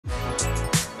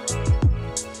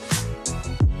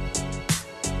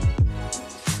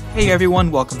Hey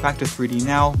everyone, welcome back to 3D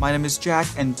Now. My name is Jack,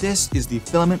 and this is the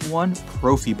FilamentOne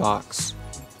PROFI Box.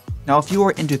 Now, if you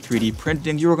are into 3D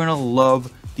printing, you are going to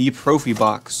love the PROFI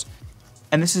Box.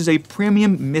 And this is a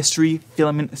premium mystery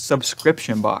filament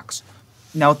subscription box.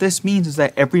 Now, what this means is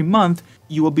that every month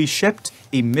you will be shipped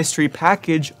a mystery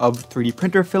package of 3D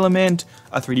printer filament,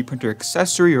 a 3D printer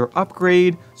accessory or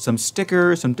upgrade, some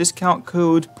stickers, some discount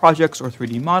codes, projects or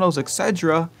 3D models,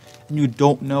 etc. And you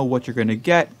don't know what you're going to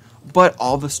get, but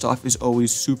all the stuff is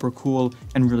always super cool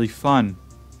and really fun.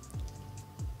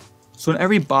 So in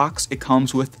every box, it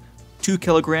comes with 2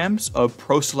 kilograms of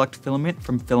Pro Select filament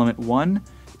from FilamentOne.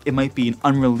 It might be an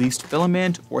unreleased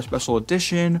filament or a special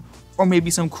edition, or maybe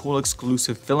some cool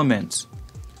exclusive filament.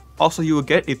 Also, you will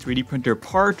get a 3D printer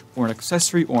part or an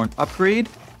accessory or an upgrade.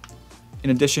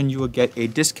 In addition, you will get a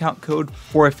discount code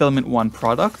for a FilamentOne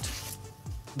product.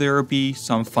 There will be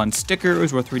some fun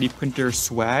stickers or 3D printer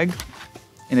swag.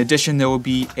 In addition, there will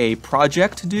be a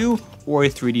project to do or a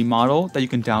 3D model that you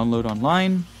can download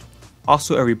online.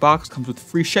 Also, every box comes with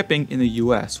free shipping in the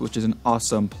US, which is an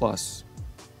awesome plus.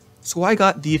 So I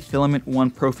got the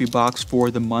FilamentOne PROFI Box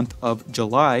for the month of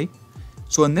July.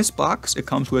 So in this box, it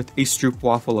comes with a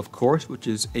stroopwafel, of course, which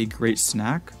is a great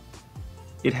snack.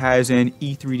 It has an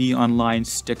E3D Online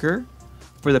sticker.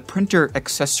 For the printer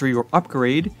accessory or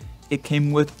upgrade, it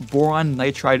came with boron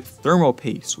nitride thermal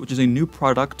paste, which is a new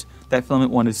product that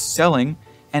FilamentOne is selling,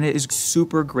 and it is a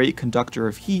super great conductor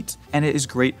of heat, and it is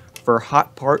great for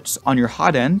hot parts on your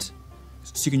hot end.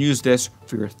 So you can use this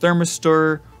for your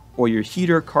thermistor or your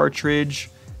heater cartridge,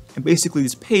 and basically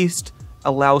this paste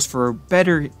allows for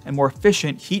better and more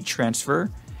efficient heat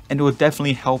transfer, and it will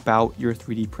definitely help out your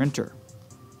 3D printer.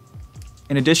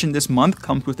 In addition, this month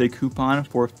comes with a coupon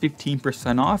for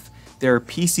 15% off their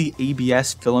PC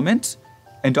ABS filament.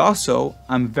 And also,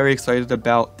 I'm very excited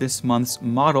about this month's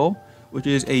model, which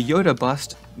is a Yoda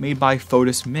bust made by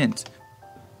Fotis Mint.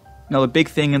 Now, the big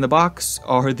thing in the box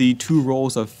are the 2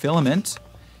 rolls of filament,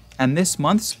 and this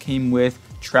month's came with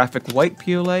Traffic White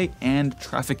PLA and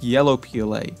Traffic Yellow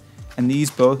PLA, and these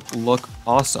both look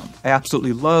awesome. I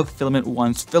absolutely love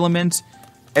FilamentOne's filament.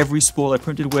 Every spool I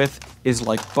printed with is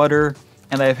like butter,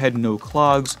 and I've had no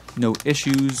clogs, no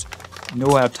issues,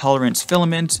 no out of tolerance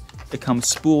filament. It comes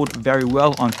spooled very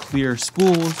well on clear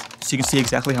spools, so you can see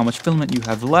exactly how much filament you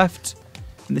have left.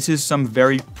 And this is some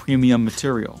very premium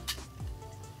material.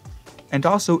 And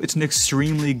also, it's an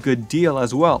extremely good deal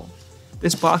as well.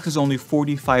 This box is only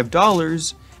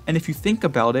 $45, and if you think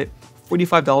about it,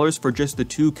 $45 for just the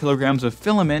 2 kilograms of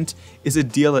filament is a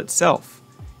deal itself.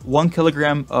 1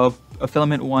 kilogram of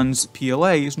FilamentOne's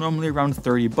PLA is normally around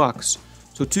 30 bucks.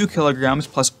 So 2 kilograms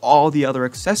plus all the other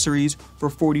accessories for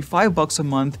 45 bucks a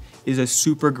month is a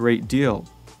super great deal.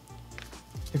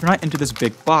 If you're not into this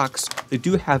big box, they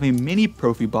do have a mini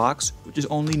PROFI box, which is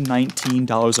only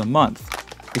 $19 a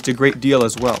month. It's a great deal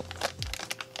as well.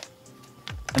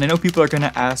 And I know people are going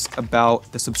to ask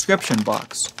about the subscription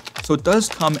box. So it does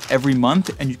come every month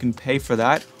and you can pay for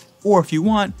that. Or if you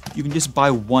want, you can just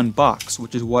buy 1 box,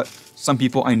 which is what some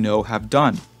people I know have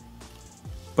done.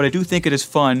 But I do think it is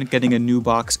fun getting a new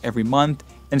box every month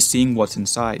and seeing what's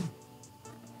inside.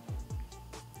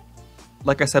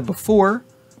 Like I said before,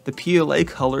 the PLA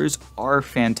colors are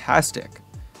fantastic.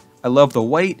 I love the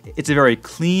white. It's a very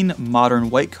clean, modern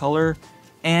white color,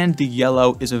 and the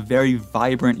yellow is a very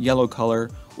vibrant yellow color,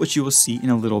 which you will see in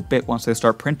a little bit once I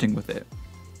start printing with it.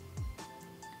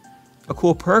 A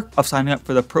cool perk of signing up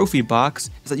for the PROFI box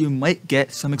is that you might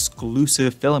get some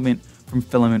exclusive filament from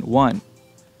FilamentOne.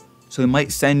 So they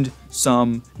might send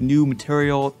some new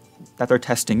material that they're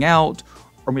testing out,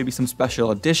 or maybe some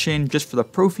special edition just for the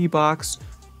PROFI box,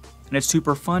 and it's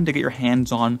super fun to get your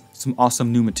hands on some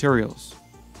awesome new materials.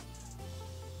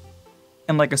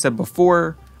 And like I said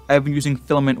before, I've been using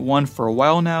FilamentOne for a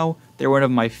while now. They're one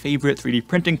of my favorite 3D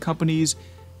printing companies,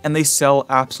 and they sell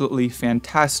absolutely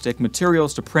fantastic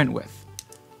materials to print with.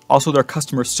 Also, their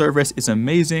customer service is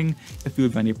amazing if you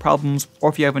have any problems or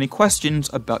if you have any questions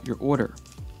about your order.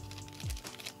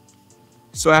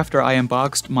 So after I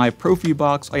unboxed my PROFI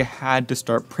box, I had to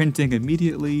start printing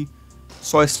immediately.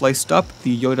 So I sliced up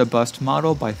the Yoda bust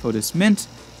model by Fotis Mint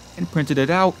and printed it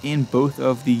out in both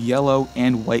of the yellow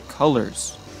and white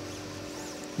colors.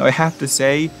 Now I have to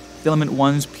say,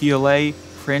 FilamentOne's PLA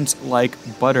prints like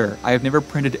butter. I have never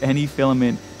printed any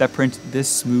filament that prints this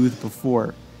smooth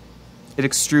before. It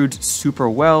extrudes super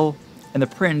well, and the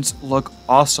prints look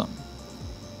awesome.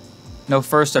 Now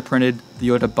first I printed the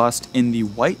Yoda bust in the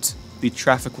white, the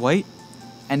Traffic White,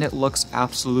 and it looks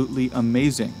absolutely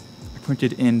amazing. I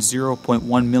printed in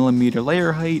 0.1 millimeter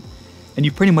layer height, and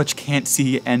you pretty much can't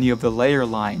see any of the layer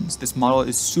lines. This model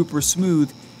is super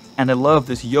smooth, and I love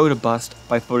this Yoda bust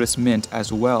by Photos Mint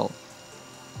as well.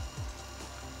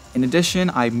 In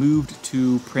addition, I moved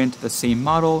to print the same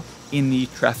model in the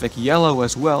traffic yellow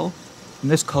as well, and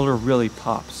this color really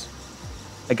pops.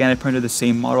 Again, I printed the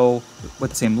same model with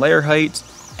the same layer height,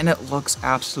 and it looks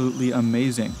absolutely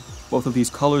amazing. Both of these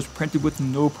colors printed with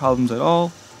no problems at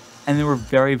all, and they were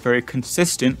very, very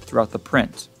consistent throughout the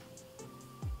print.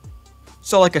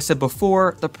 So like I said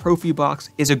before, the Profi Box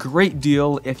is a great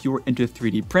deal if you're into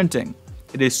 3D printing.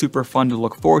 It is super fun to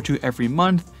look forward to every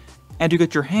month, and to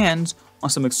get your hands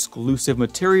on some exclusive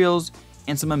materials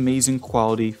and some amazing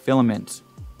quality filament.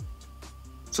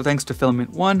 So thanks to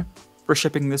FilamentOne for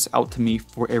shipping this out to me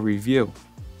for a review.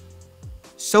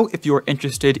 So if you're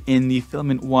interested in the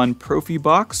FilamentOne Profi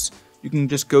Box, you can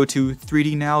just go to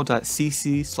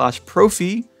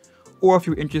 3dnow.cc/profi, or if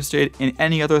you're interested in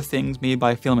any other things made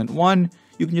by FilamentOne,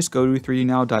 you can just go to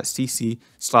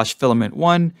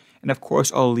 3dnow.cc/filament1, and of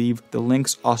course I'll leave the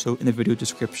links also in the video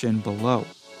description below.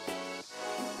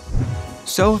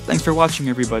 So thanks for watching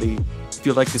everybody. If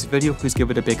you like this video, please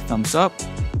give it a big thumbs up,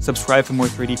 subscribe for more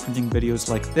 3D printing videos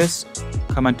like this,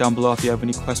 comment down below if you have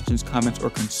any questions, comments,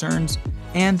 or concerns,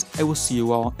 and I will see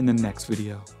you all in the next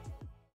video.